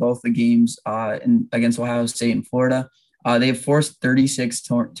with in both the games against Ohio State and Florida. They've forced 36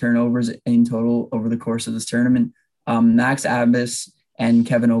 turnovers in total over the course of this tournament. Max Abmas and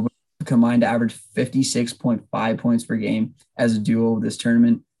Kevin Obanor combined to average 56.5 points per game as a duo this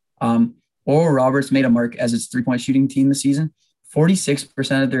tournament. Oral Roberts made a mark as its three-point shooting team this season.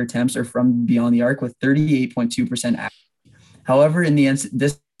 46% of their attempts are from beyond the arc with 38.2% average. However, in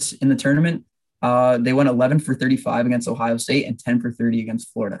the tournament, they went 11 for 35 against Ohio State and 10 for 30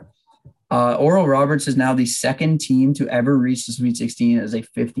 against Florida. Oral Roberts is now the second team to ever reach the Sweet 16 as a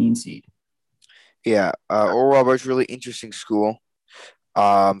 15 seed. Yeah, Oral Roberts, really interesting school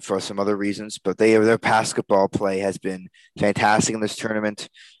for some other reasons, but their basketball play has been fantastic in this tournament.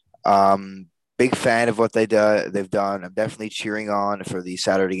 Big fan of what they've done. I'm definitely cheering on for the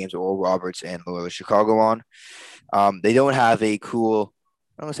Saturday games Oral Roberts and Loyola Chicago on. They don't have a cool,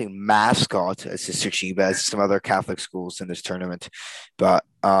 I don't want to say mascot as Sister Chiba as some other Catholic schools in this tournament, but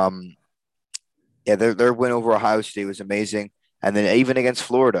yeah, their win over Ohio State was amazing, and then even against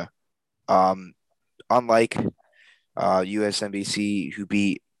Florida, unlike USMBC who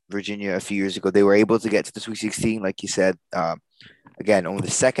beat Virginia a few years ago, they were able to get to the Sweet 16, like you said. Again, only the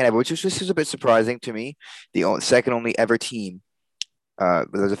second ever, which was a bit surprising to me. The second only ever team,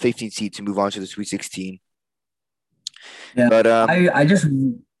 there's a 15 seed to move on to the Sweet 16. Yeah, but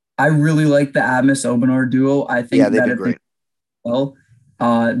I really like the Abmas Obanor duo. I think yeah, they've that been if they great. well,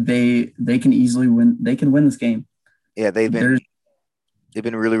 they can easily win. They can win this game. Yeah, There's they've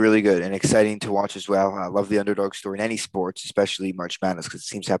been really, really good and exciting to watch as well. I love the underdog story in any sports, especially March Madness, because it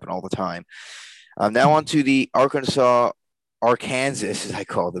seems to happen all the time. Now on to the Arkansas, as I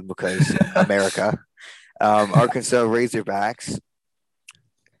call them, because America. Arkansas Razorbacks.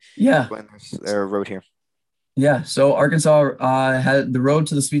 yeah. Their road here. Yeah, so Arkansas had the road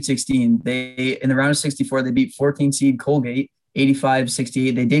to the Sweet 16. They in the round of 64, they beat 14 seed Colgate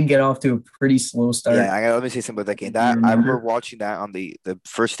 85-68. They did get off to a pretty slow start. Yeah, let me say something about that game. That I remember watching that on the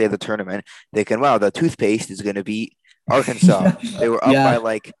first day of the tournament, thinking, "Wow, the toothpaste is going to beat Arkansas." They were up by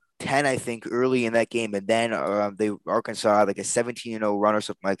like 10, I think, early in that game, and then Arkansas had like a 17-0 run or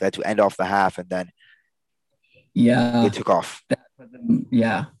something like that to end off the half, and then it took off.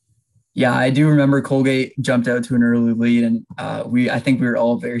 Yeah, I do remember Colgate jumped out to an early lead, and I think we were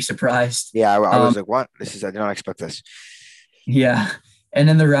all very surprised. Yeah, I was like, "What? I did not expect this." Yeah,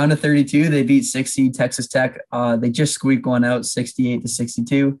 and in the round of 32, they beat 6 seed Texas Tech. They just squeaked one out,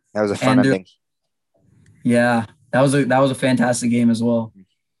 68-62. That was a fun ending. Yeah, that was a fantastic game as well.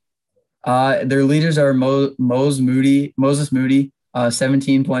 Their leaders are Moses Moody,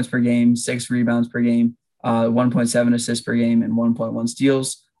 17 points per game, 6 rebounds per game, 1.7 assists per game, and 1.1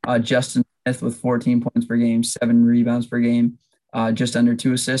 steals. Justin Smith with 14 points per game, 7 rebounds per game, just under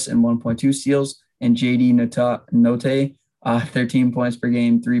 2 assists and 1.2 steals. And JD Note, 13 points per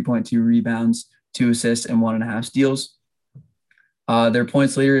game, 3.2 rebounds, 2 assists, and 1.5 steals. Their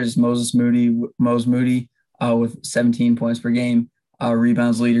points leader is Mose Moody with 17 points per game.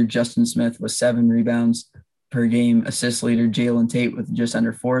 Rebounds leader Justin Smith with 7 rebounds per game. Assist leader Jalen Tate with just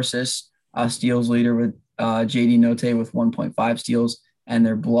under 4 assists. Steals leader with JD Note with 1.5 steals. And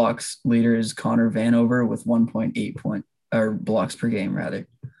their blocks leader is Connor Vanover with 1.8 blocks per game, rather.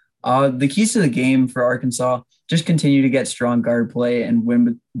 The keys to the game for Arkansas, just continue to get strong guard play and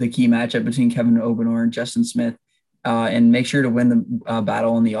win the key matchup between Kevin Obanor and Justin Smith, and make sure to win the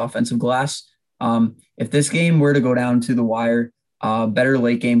battle on the offensive glass. If this game were to go down to the wire, better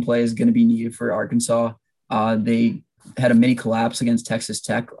late game play is going to be needed for Arkansas. They had a mini collapse against Texas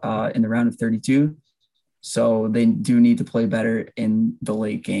Tech in the round of 32. So they do need to play better in the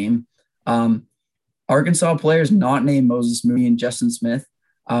late game. Arkansas players not named Moses Moody and Justin Smith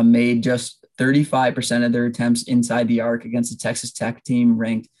made just 35% of their attempts inside the arc against the Texas Tech team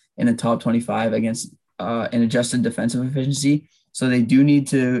ranked in the top 25 against an adjusted defensive efficiency. So they do need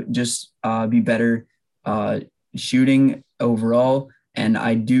to just be better shooting overall. And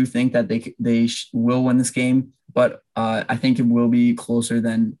I do think that they will win this game, but I think it will be closer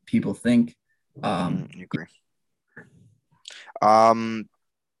than people think. I agree.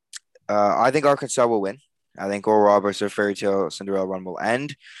 I think Arkansas will win. I think Oral Roberts' their fairy tale Cinderella run will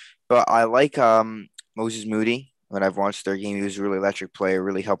end. But I like Moses Moody. When I've watched their game, he was a really electric player,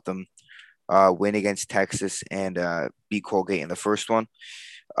 really helped them win against Texas and beat Colgate in the first one.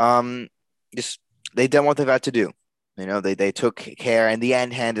 Um, just They've done what they've had to do. They took care in the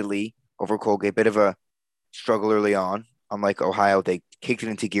end handedly over Colgate. Bit of a struggle early on. Unlike Ohio, they kicked it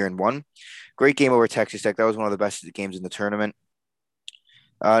into gear and won. Great game over Texas Tech. That was one of the best games in the tournament.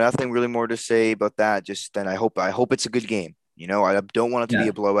 Nothing really more to say about that. Just then, I hope it's a good game. I don't want it to be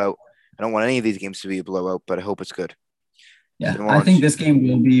Yeah. a blowout. I don't want any of these games to be a blowout, but I hope it's good. Yeah. Then I on think to- this game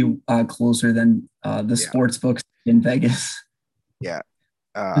will be closer than the yeah, sports books in Vegas. yeah,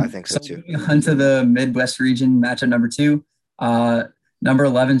 I think so So too. moving on to the Midwest region matchup number two, number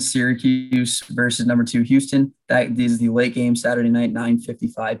 11 Syracuse versus number two Houston. That is the late game Saturday night,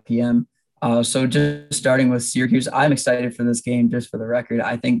 9:55 p.m. So just starting with Syracuse, I'm excited for this game. Just for the record,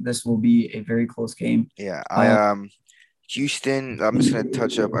 I think this will be a very close game. Yeah, Uh, Houston. I'm just gonna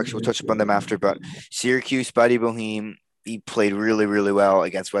touch up. Actually, we'll touch up on them after. But Syracuse, Buddy Boeheim, he played really, really well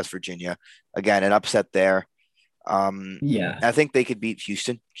against West Virginia. Again, an upset there. Um, yeah, I think they could beat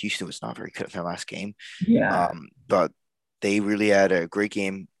Houston. Houston was not very good in their last game. yeah, But they really had a great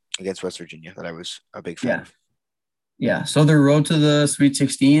game against West Virginia that I was a big fan yeah. of. Yeah, so their road to the Sweet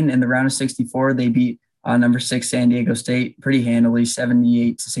 16 in the round of 64, they beat number six San Diego State pretty handily,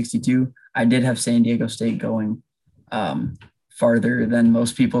 78-62. I did have San Diego State going um, farther than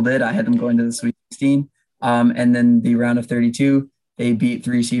most people did. I had them going to the Sweet 16. And then the round of 32, they beat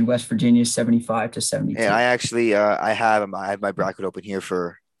three seed West Virginia 75 to And 72. I actually, I have my bracket open here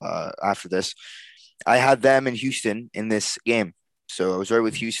for after this. I had them in Houston in this game, so I was right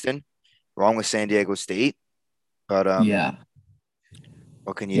with Houston, wrong with San Diego State. But Yeah,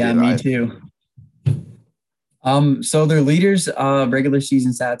 what can you yeah, do? me too. So their leaders, regular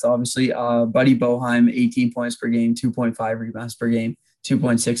season stats, obviously, Buddy Boeheim, 18 points per game, 2.5 rebounds per game,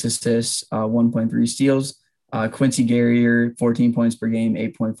 2.6 assists, 1.3 steals. Quincy Guerrier, 14 points per game,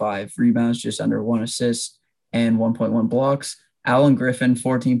 8.5 rebounds, just under one assist, and 1.1 blocks. Alan Griffin,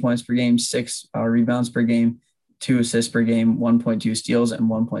 14 points per game, six rebounds per game, two assists per game, 1.2 steals, and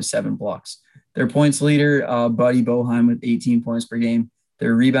 1.7 blocks. Their points leader, Buddy Boeheim, with 18 points per game.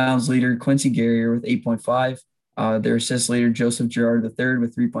 Their rebounds leader, Quincy Guerrier, with 8.5. Their assist leader, Joseph Girard III,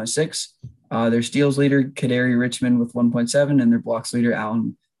 with 3.6. Their steals leader, Kadari Richmond, with 1.7. And their blocks leader,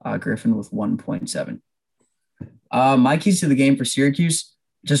 Alan Griffin, with 1.7. My keys to the game for Syracuse,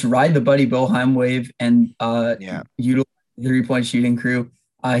 just ride the Buddy Boeheim wave and Yeah, utilize the three-point shooting crew.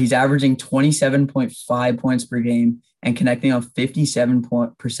 He's averaging 27.5 points per game and connecting on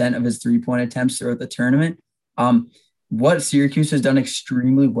 57% of his three-point attempts throughout the tournament. What Syracuse has done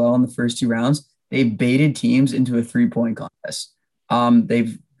extremely well in the first two rounds, they've baited teams into a three-point contest.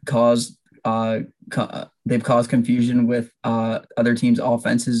 They've caused confusion with other teams'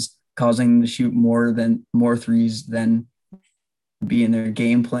 offenses, causing them to shoot more threes than be in their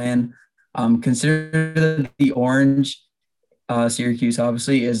game plan. Consider that the orange Syracuse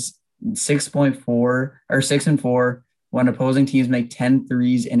obviously is 6.4 or 6-4 when opposing teams make 10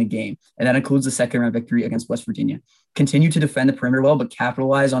 threes in a game. And that includes the second round victory against West Virginia. Continue to defend the perimeter well, but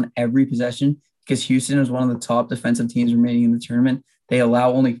capitalize on every possession because Houston is one of the top defensive teams remaining in the tournament. They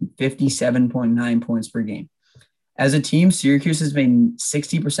allow only 57.9 points per game. As a team, Syracuse has made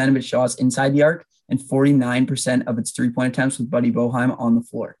 60% of its shots inside the arc and 49% of its three-point attempts with Buddy Boeheim on the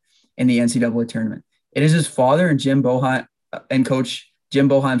floor in the NCAA tournament. It is his father and Jim Boeheim and coach Jim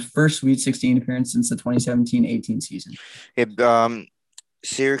Boeheim's first Sweet 16 appearance since the 2017-18 season.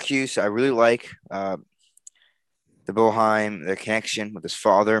 Syracuse, I really like the Boeheim, the connection with his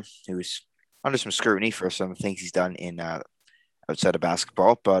father, who's under some scrutiny for some things he's done in outside of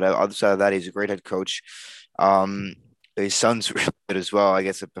basketball. But outside of that, he's a great head coach. His son's really good as well. I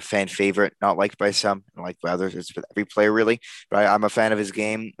guess a fan favorite, not liked by some, and liked by others. It's with every player really. But I'm a fan of his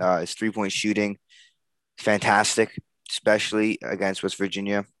game. His 3-point shooting, fantastic, especially against West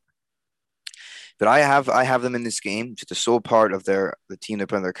Virginia. But I have them in this game. Just a sole part of the team they're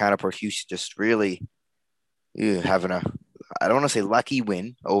playing their counterpart Houston just really having a I don't want to say lucky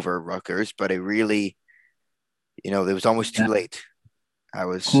win over Rutgers, but it really it was almost too Yeah, late. I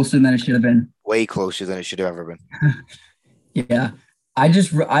was closer than it should have been. way closer than it should have ever been. Yeah.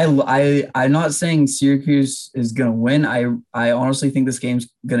 I'm not saying Syracuse is gonna win. I honestly think this game's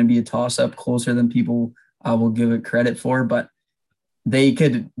gonna be a toss up closer than people will give it credit for, but they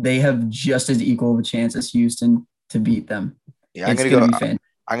have just as equal of a chance as Houston to beat them. Yeah, It's gonna be fan.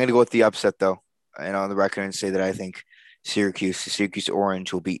 I'm gonna go with the upset though, and on the record and say that I think Syracuse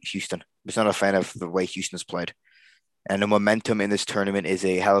Orange will beat Houston. I'm just not a fan of the way Houston's played, and the momentum in this tournament is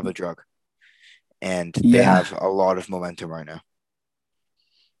a hell of a drug, and they Yeah, have a lot of momentum right now.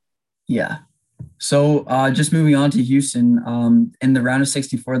 yeah. So just moving on to Houston, in the round of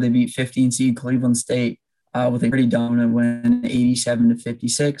 64, they beat 15 seed Cleveland State with a pretty dominant win,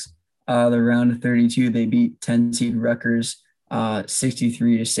 87-56. The round of 32, they beat 10 seed Rutgers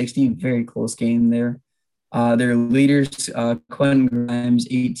 63-60. Very close game there. Their leaders, Quentin Grimes,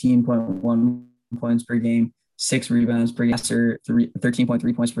 18.1 points per game, 6 rebounds per game,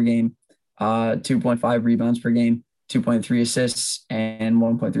 13.3 points per game, 2.5 rebounds per game, 2.3 assists, and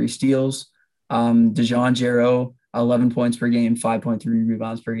 1.3 steals. DeJon Jarreau, 11 points per game, 5.3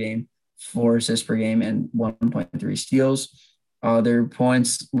 rebounds per game, 4 assists per game, and 1.3 steals. Their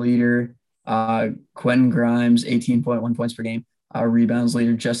points leader, Quentin Grimes, 18.1 points per game. Rebounds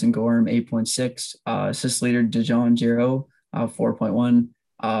leader, Justin Gorham, 8.6. Assist leader, DeJon Jarreau, 4.1.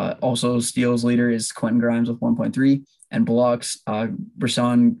 Also, steals leader is Quentin Grimes with 1.3. And blocks,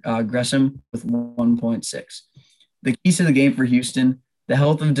 Brisson Gresham with 1.6. The keys to the game for Houston, the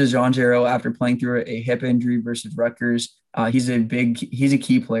health of DeJon Jarreau after playing through a hip injury versus Rutgers. He's a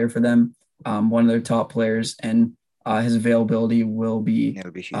key player for them, one of their top players, and his availability will be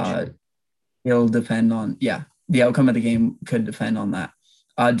It'll be huge. it'll depend on the outcome of the game could depend on that.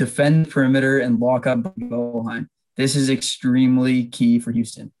 Defend perimeter and lock up Boeheim. This is extremely key for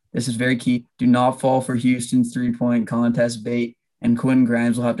Houston. This is very key. Do not fall for Houston's 3-point contest bait, and Quentin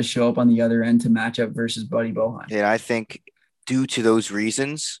Grimes will have to show up on the other end to match up versus Buddy Boeheim. Yeah, I think due to those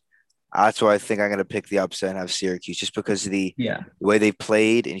reasons, that's why I think I'm going to pick the upset and have Syracuse, just because of Yeah, the way they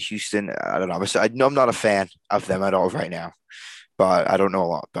played in Houston. I don't know. I know I'm not a fan of them at all right now, but I don't know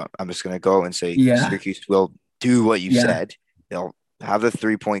a lot. But I'm just going to go and say yeah, Syracuse will do what you yeah, said. They'll have the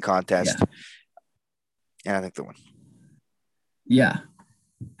 3-point yeah, contest, and I think they'll win. yeah.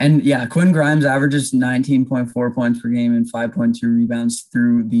 And yeah, Quinn Grimes averages 19.4 points per game and 5.2 rebounds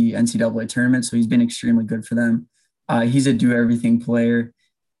through the NCAA tournament. So he's been extremely good for them. He's a do everything player.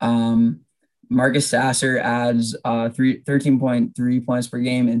 Um, Marcus Sasser adds 13.3 points per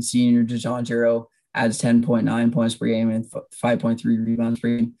game, and senior DeJon Jarreau adds 10.9 points per game and 5.3 rebounds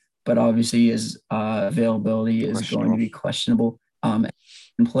per game. But obviously, his availability is going to Questionable. be questionable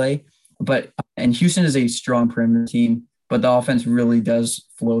in play. And Houston is a strong perimeter team, but the offense really does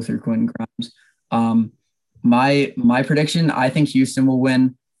flow through Quentin Grimes. My prediction, I think Houston will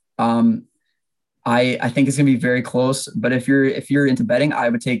win. I think it's gonna be very close. But if you're into betting, I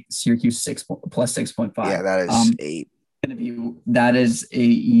would take Syracuse plus 6.5. Yeah, that is a That is a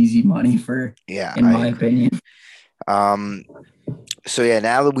easy money for, yeah. in I my agree. opinion. Um. So yeah,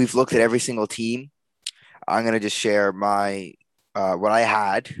 now that we've looked at every single team, I'm gonna just share my what I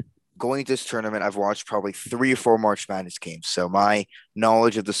had going to this tournament. I've watched probably 3 or 4 March Madness games, so my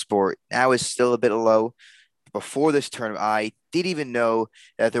knowledge of the sport now is still a bit low. Before this tournament, I didn't even know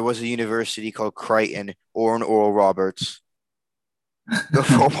that there was a university called Creighton or an Oral Roberts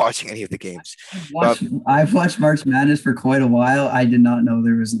before watching any of the games. But I've watched March Madness for quite a while. I did not know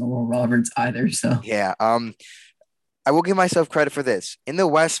there was an Oral Roberts either. So yeah, I will give myself credit for this. In the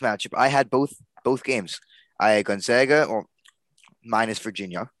West matchup, I had both games. I had Gonzaga or minus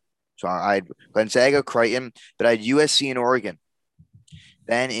Virginia. So I had Gonzaga, Creighton, but I had USC and Oregon.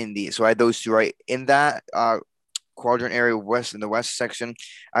 Then so I had those two right in that quadrant area west in the west section.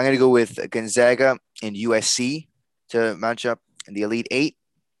 I'm gonna go with Gonzaga and USC to match up in the Elite Eight.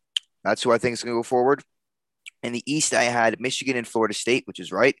 That's who I think is gonna go forward. In the East, I had Michigan and Florida State, which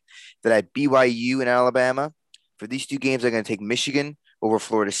is right. Then I had BYU and Alabama. For these 2 games, I'm gonna take Michigan over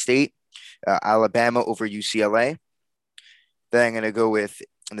Florida State, Alabama over UCLA. Then I'm gonna go with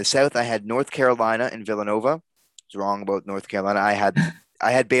in the South. I had North Carolina and Villanova. I was wrong about North Carolina.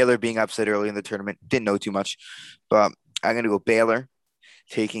 I had Baylor being upset early in the tournament. Didn't know too much, but I'm gonna go Baylor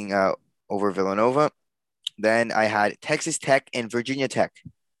taking over Villanova. Then I had Texas Tech and Virginia Tech.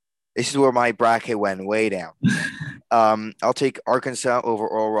 This is where my bracket went way down. I'll take Arkansas over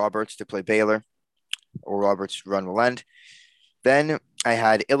Oral Roberts to play Baylor. Oral Roberts run will end. Then I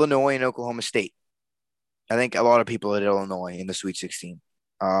had Illinois and Oklahoma State. I think a lot of people at Illinois in the Sweet 16.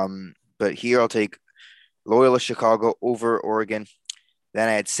 But here I'll take Loyola Chicago over Oregon. Then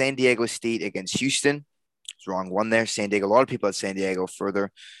I had San Diego State against Houston. It's wrong one there. San Diego. A lot of people had San Diego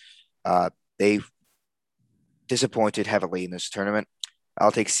further. They disappointed heavily in this tournament.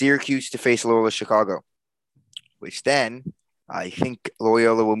 I'll take Syracuse to face Loyola Chicago, which then I think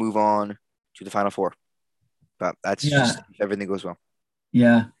Loyola will move on to the Final Four. But that's Yeah, just if everything goes well.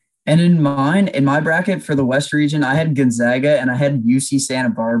 yeah. And in my bracket for the West region, I had Gonzaga and I had UC Santa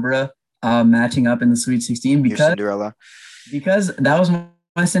Barbara matching up in the Sweet 16 Your Cinderella. because that was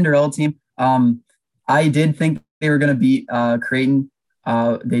my Cinderella team. I did think they were going to beat Creighton.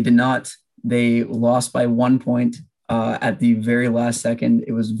 They did not. They lost by 1 point at the very last second.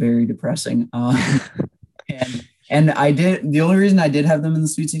 It was very depressing. And I did. The only reason I did have them in the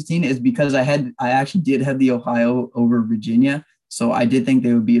Sweet 16 is because I actually did have the Ohio over Virginia, so I did think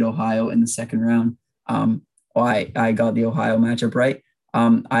they would beat Ohio in the second round. Well, I got the Ohio matchup right.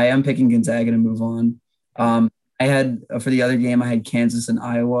 I am picking Gonzaga to move on. I had for the other game, I had Kansas and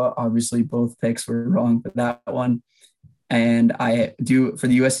Iowa. Obviously, both picks were wrong for that one. And I do for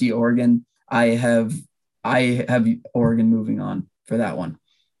the USC Oregon. I have Oregon moving on for that one.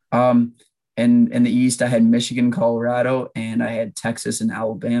 Um, and in the East, I had Michigan, Colorado, and I had Texas and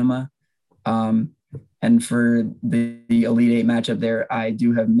Alabama. Um, and for the Elite Eight matchup there, I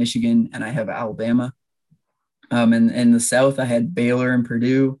do have Michigan and I have Alabama. And in the South, I had Baylor and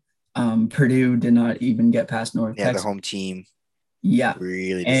Purdue. Purdue did not even get past North Yeah, the Texas. home team Yeah.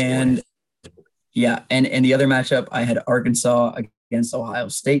 really disappointed. And yeah, and the other matchup, I had Arkansas against Ohio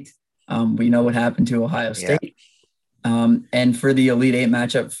State. We know what happened to Ohio Yeah. State. And for the Elite Eight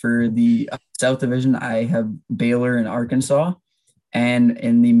matchup for the South Division, I have Baylor and Arkansas. And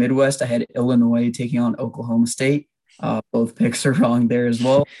in the Midwest, I had Illinois taking on Oklahoma State. Both picks are wrong there as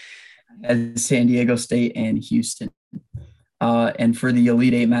well. I had San Diego State and Houston. And for the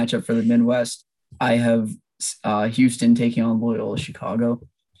Elite Eight matchup for the Midwest, I have Houston taking on Loyola Chicago.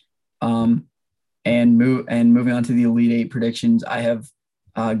 And moving on to the Elite Eight predictions, I have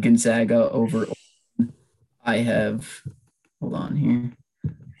Gonzaga over. I have hold on here.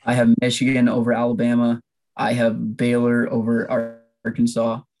 I have Michigan over Alabama. I have Baylor over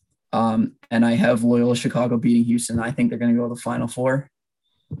Arkansas. And I have Loyola Chicago beating Houston. I think they're going to go to the Final Four.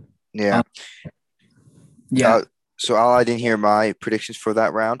 Yeah. Yeah. So I'll add in here my predictions for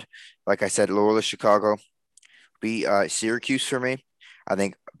that round. Like I said, Loyola Chicago beat Syracuse for me. I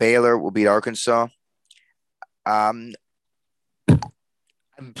think Baylor will beat Arkansas. Um,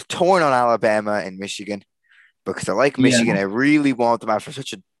 I'm torn on Alabama and Michigan because I like Michigan. Yeah. I really want them after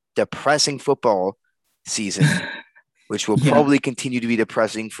such a depressing football season, which will Yeah. probably continue to be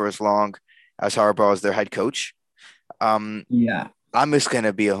depressing for as long as Harbaugh is their head coach. Um, Yeah. I'm just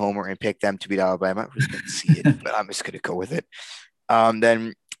gonna be a homer and pick them to beat Alabama. We didn't see it, but I'm just gonna go with it.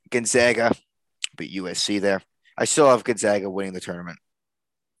 Then Gonzaga beat USC there. I still have Gonzaga winning the tournament.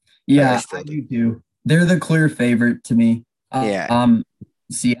 I Yeah, still I do. do too. They're the clear favorite to me. Yeah,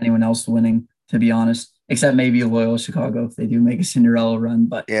 See anyone else winning, to be honest, except maybe Loyola Chicago if they do make a Cinderella run.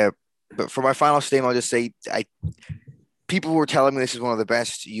 But yeah. But for my final statement, I'll just say people were telling me this is one of the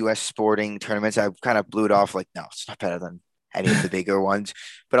best U.S. sporting tournaments. I kind of blew it off like, no, it's not better than any of the bigger ones.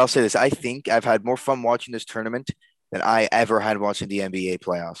 But I'll say this: I think I've had more fun watching this tournament than I ever had watching the NBA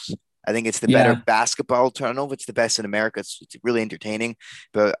playoffs. I think it's the better yeah, basketball tournament. I don't know if it's the best in America. It's really entertaining,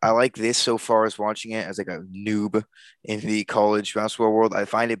 but I like this so far as watching it as like a noob in the college basketball world. I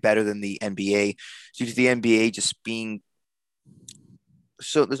find it better than the NBA due to the NBA just being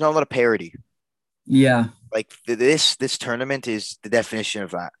so there's not a lot of parity. yeah, Like this tournament is the definition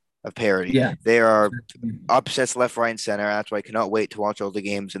of that of parity. yeah, There are upsets left, right, and center. That's why I cannot wait to watch all the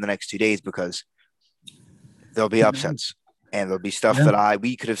games in the next 2 days because there'll be upsets and there'll be stuff yeah. that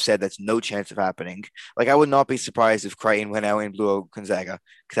we could have said that's no chance of happening. Like I would not be surprised if Creighton went out and blew out Gonzaga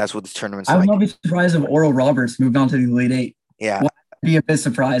because that's what this tournament's I would like. not be surprised if Oral Roberts moved on to the Elite Eight. Yeah, Well, I'd be a bit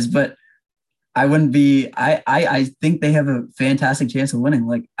surprised, but I wouldn't be. I think they have a fantastic chance of winning.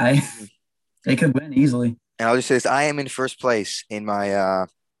 Like they could win easily. and I'll just say this: I am in first place in my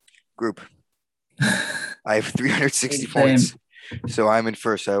group. I have 360 Same. points, so I'm in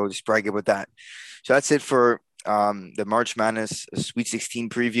first. I will just brag about that. So that's it for the March Madness Sweet 16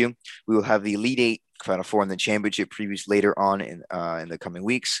 preview. We will have the Elite Eight, Final Four, and the championship previews later on in the coming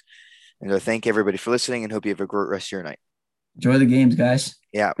weeks. And I thank everybody for listening and hope you have a great rest of your night. Enjoy the games, guys.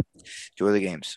 Yeah, enjoy the games.